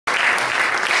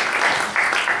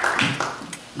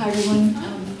Hi everyone,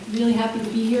 I'm really happy to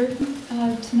be here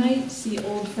tonight, see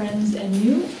old friends and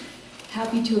new.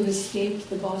 Happy to have escaped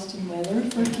the Boston weather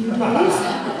for a few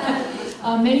days.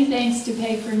 Many thanks to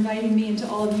Peg for inviting me and to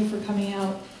all of you for coming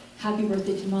out. Happy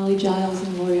birthday to Molly Giles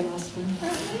and Gloria Osborne.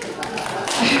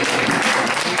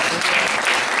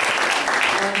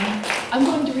 I'm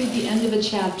going to read the end of a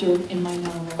chapter in my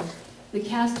novel. The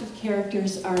cast of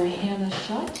characters are Hannah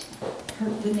Schutt,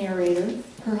 the narrator,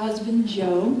 her husband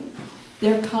Joe,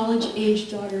 their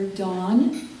college-age daughter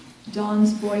Dawn,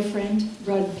 Dawn's boyfriend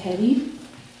Rudd Petty,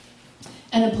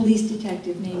 and a police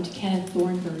detective named Kenneth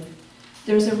Thornburg.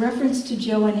 There's a reference to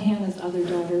Joe and Hannah's other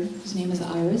daughter, whose name is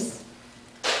Iris,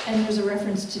 and there's a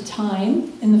reference to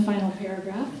time in the final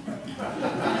paragraph.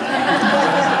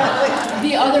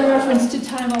 The other reference to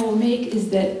time I will make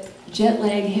is that jet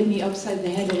lag hit me upside the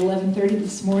head at 11:30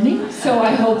 this morning, so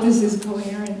I hope this is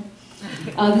coherent.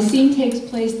 The scene takes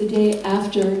place the day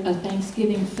after a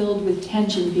Thanksgiving filled with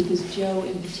tension because Joe,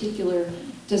 in particular,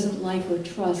 doesn't like or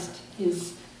trust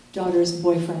his daughter's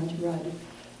boyfriend, Rudd.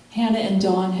 Hannah and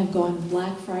Dawn have gone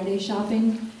Black Friday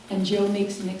shopping, and Joe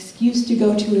makes an excuse to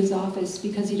go to his office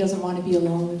because he doesn't want to be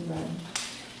alone with Rudd.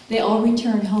 They all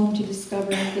return home to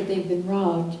discover that they've been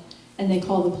robbed, and they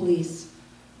call the police.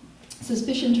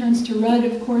 Suspicion turns to Rudd,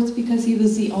 of course, because he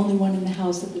was the only one in the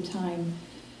house at the time.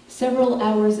 Several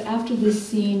hours after this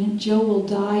scene, Joe will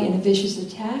die in a vicious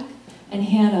attack, and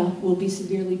Hannah will be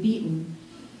severely beaten.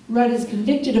 Rudd is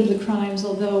convicted of the crimes,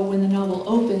 although when the novel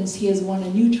opens, he has won a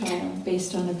new trial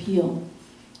based on appeal.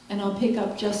 And I'll pick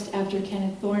up just after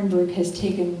Kenneth Thornburg has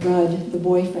taken Rudd, the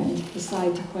boyfriend,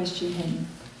 aside to question him.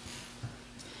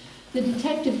 The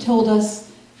detective told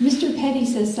us, Mr. Petty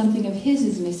says something of his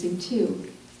is missing too.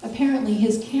 Apparently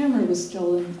his camera was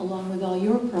stolen along with all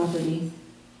your property.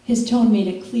 His tone made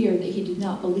it clear that he did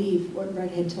not believe what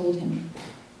Rudd had told him.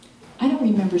 I don't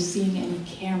remember seeing any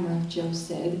camera, Joe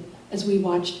said, as we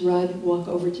watched Rudd walk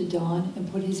over to Dawn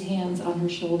and put his hands on her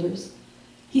shoulders.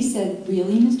 He said,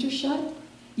 really, Mr. Schutt?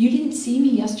 You didn't see me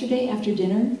yesterday after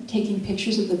dinner taking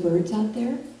pictures of the birds out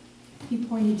there? He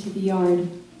pointed to the yard.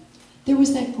 There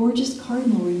was that gorgeous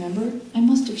cardinal, remember? I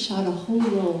must have shot a whole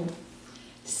roll.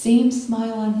 Same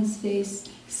smile on his face,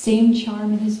 same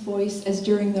charm in his voice as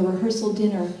during the rehearsal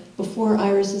dinner before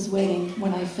Iris's wedding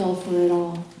when I fell for it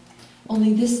all.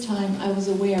 Only this time I was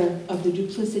aware of the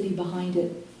duplicity behind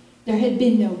it. There had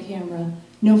been no camera,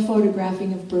 no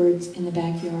photographing of birds in the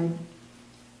backyard.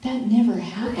 That never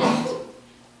happened.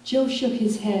 Joe shook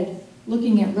his head,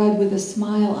 looking at Rudd with a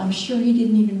smile I'm sure he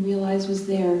didn't even realize was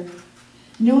there.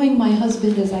 Knowing my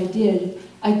husband as I did,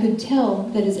 I could tell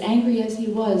that as angry as he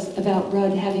was about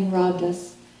Rudd having robbed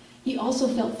us, he also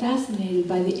felt fascinated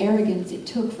by the arrogance it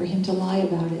took for him to lie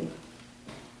about it.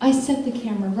 I set the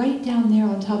camera right down there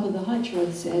on top of the hutch,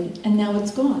 Rudd said, and now it's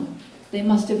gone. They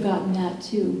must have gotten that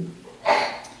too.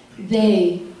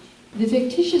 They, the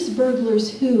fictitious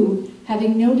burglars who,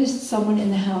 having noticed someone in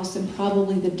the house and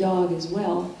probably the dog as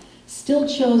well, still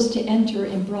chose to enter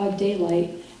in broad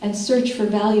daylight and search for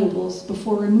valuables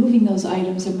before removing those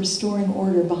items and restoring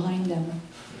order behind them.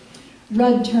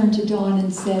 Rudd turned to Dawn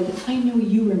and said, I know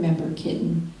you remember,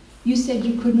 kitten. You said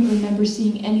you couldn't remember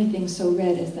seeing anything so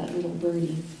red as that little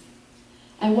birdie.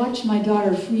 I watched my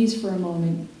daughter freeze for a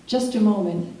moment, just a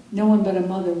moment, no one but a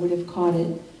mother would have caught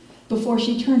it, before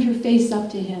she turned her face up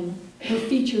to him, her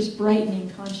features brightening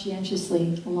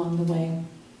conscientiously along the way.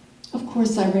 Of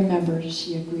course I remember,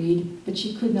 she agreed, but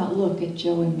she could not look at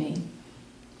Joe and me.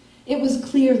 It was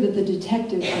clear that the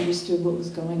detective understood what was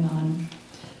going on.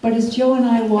 But as Joe and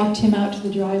I walked him out to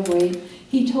the driveway,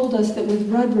 he told us that with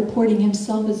Rudd reporting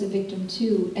himself as a victim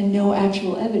too, and no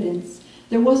actual evidence,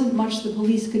 there wasn't much the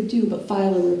police could do but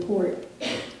file a report.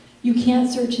 You can't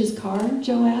search his car,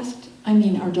 Joe asked. I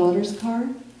mean, our daughter's car?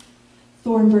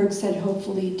 Thornburg said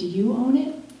hopefully, do you own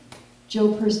it?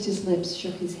 Joe pursed his lips,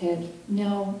 shook his head.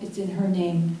 No, it's in her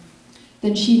name.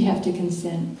 Then she'd have to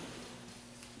consent.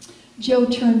 Joe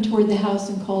turned toward the house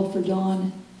and called for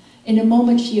Dawn. In a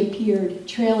moment she appeared,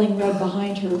 trailing Rudd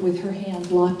behind her with her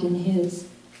hand locked in his.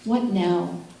 What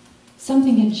now?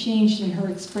 Something had changed in her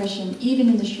expression, even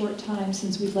in the short time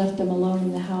since we'd left them alone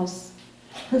in the house.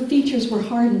 Her features were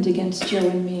hardened against Joe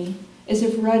and me, as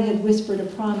if Rudd had whispered a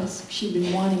promise she'd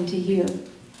been wanting to hear.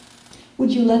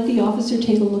 Would you let the officer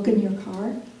take a look in your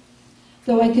car?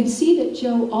 Though I could see that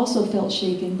Joe also felt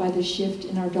shaken by the shift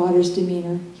in our daughter's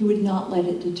demeanor, he would not let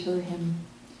it deter him.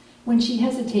 When she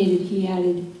hesitated, he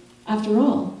added, after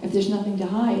all, if there's nothing to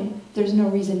hide, there's no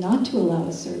reason not to allow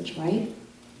a search, right?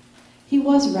 He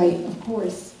was right, of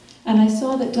course, and I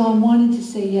saw that Dawn wanted to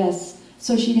say yes,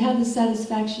 so she'd have the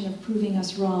satisfaction of proving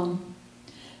us wrong.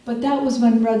 But that was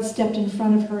when Rudd stepped in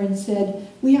front of her and said,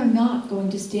 "We are not going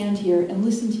to stand here and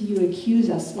listen to you accuse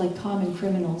us like common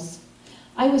criminals.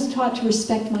 I was taught to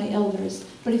respect my elders,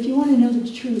 but if you want to know the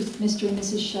truth, Mr. and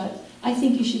Mrs. Shutt, I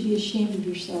think you should be ashamed of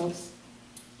yourselves."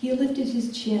 He lifted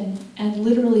his chin, and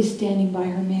literally standing by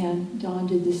her man, Dawn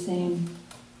did the same.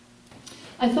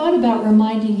 I thought about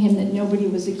reminding him that nobody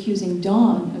was accusing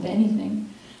Dawn of anything,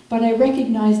 but I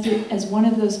recognized it as one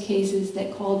of those cases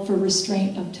that called for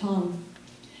restraint of tongue.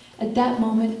 At that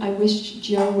moment, I wished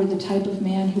Joe were the type of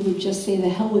man who would just say the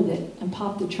hell with it and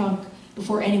pop the trunk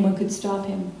before anyone could stop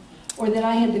him, or that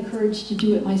I had the courage to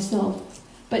do it myself,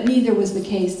 but neither was the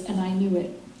case, and I knew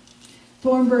it.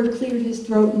 Thornburg cleared his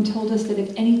throat and told us that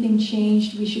if anything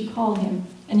changed, we should call him,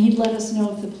 and he'd let us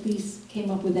know if the police came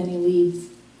up with any leads.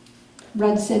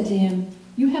 Rudd said to him,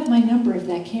 "You have my number if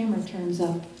that camera turns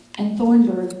up," and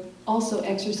Thornburg, also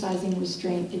exercising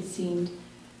restraint, it seemed,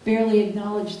 barely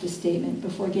acknowledged the statement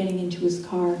before getting into his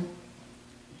car.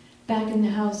 Back in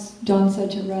the house, Dawn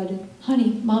said to Rudd,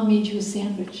 "Honey, Mom made you a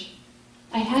sandwich."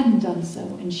 I hadn't done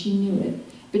so, and she knew it,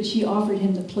 but she offered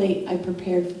him the plate I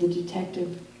prepared for the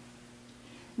detective.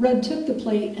 Rudd took the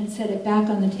plate and set it back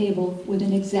on the table with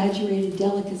an exaggerated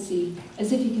delicacy,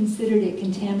 as if he considered it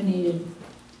contaminated.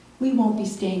 "We won't be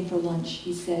staying for lunch,"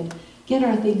 he said. "Get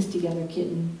our things together,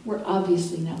 kitten. We're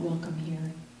obviously not welcome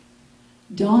here."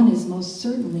 "Dawn is most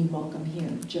certainly welcome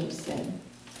here," Joe said.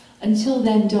 Until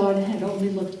then, Dawn had only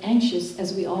looked anxious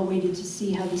as we all waited to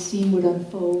see how the scene would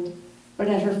unfold, but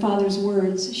at her father's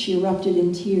words, she erupted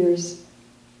in tears.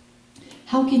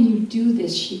 "How can you do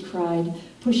this?" she cried,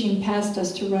 pushing past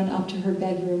us to run up to her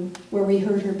bedroom, where we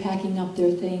heard her packing up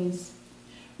their things.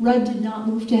 Rudd did not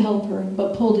move to help her,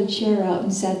 but pulled a chair out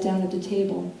and sat down at the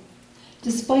table.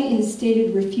 Despite his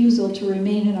stated refusal to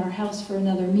remain in our house for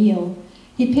another meal,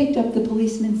 he picked up the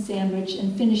policeman's sandwich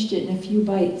and finished it in a few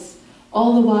bites,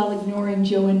 all the while ignoring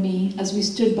Joe and me as we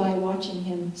stood by watching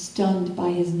him, stunned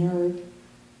by his nerve.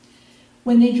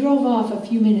 When they drove off a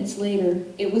few minutes later,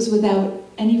 it was without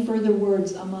any further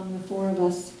words among the four of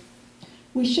us.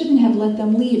 "We shouldn't have let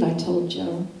them leave," I told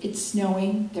Joe. "It's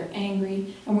snowing, they're angry,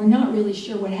 and we're not really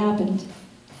sure what happened."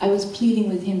 I was pleading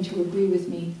with him to agree with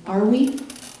me. "Are we?"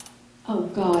 "Oh,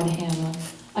 God, Hannah."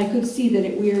 I could see that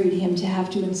it wearied him to have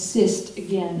to insist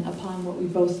again upon what we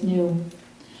both knew.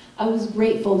 I was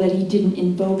grateful that he didn't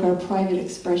invoke our private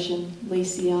expression,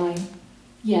 lacy eye.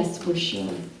 "Yes, we're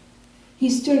sure." He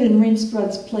stood and rinsed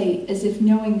Rudd's plate as if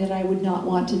knowing that I would not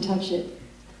want to touch it.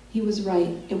 He was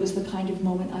right. It was the kind of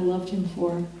moment I loved him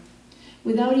for.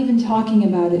 Without even talking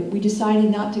about it, we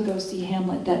decided not to go see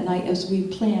Hamlet that night as we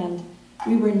planned.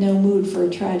 We were in no mood for a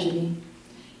tragedy.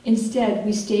 Instead,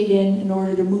 we stayed in and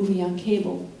ordered a movie on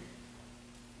cable.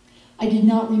 I did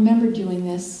not remember doing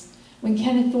this. When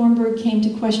Kenneth Thornburg came to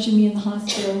question me in the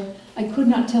hospital, I could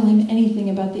not tell him anything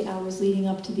about the hours leading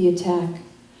up to the attack.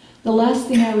 The last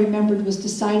thing I remembered was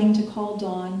deciding to call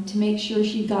Dawn to make sure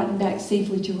she'd gotten back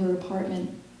safely to her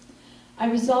apartment. I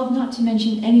resolved not to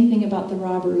mention anything about the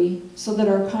robbery so that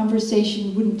our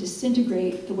conversation wouldn't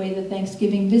disintegrate the way the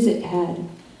Thanksgiving visit had.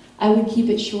 I would keep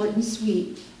it short and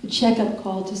sweet, a checkup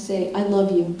call to say, "I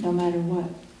love you, no matter what."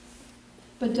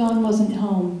 But Dawn wasn't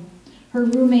home. Her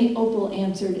roommate Opal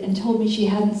answered and told me she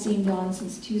hadn't seen Dawn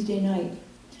since Tuesday night.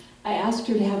 I asked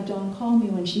her to have Dawn call me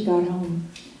when she got home,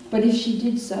 but if she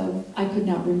did so, I could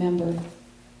not remember.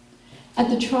 At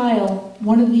the trial,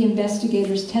 one of the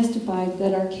investigators testified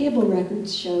that our cable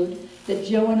records showed that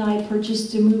Joe and I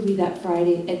purchased a movie that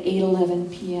Friday at 8:11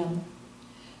 p.m.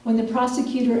 When the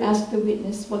prosecutor asked the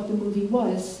witness what the movie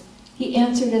was, he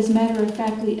answered as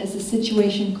matter-of-factly as the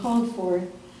situation called for,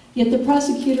 yet the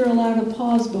prosecutor allowed a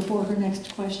pause before her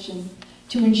next question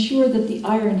to ensure that the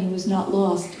irony was not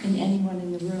lost in anyone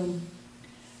in the room.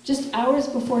 Just hours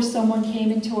before someone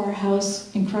came into our house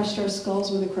and crushed our skulls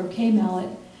with a croquet mallet,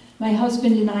 my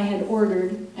husband and I had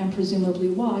ordered, and presumably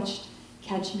watched,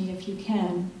 Catch Me If You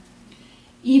Can.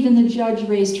 Even the judge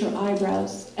raised her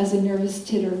eyebrows as a nervous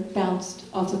titter bounced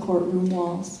off the courtroom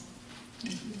walls.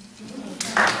 Thank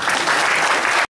you.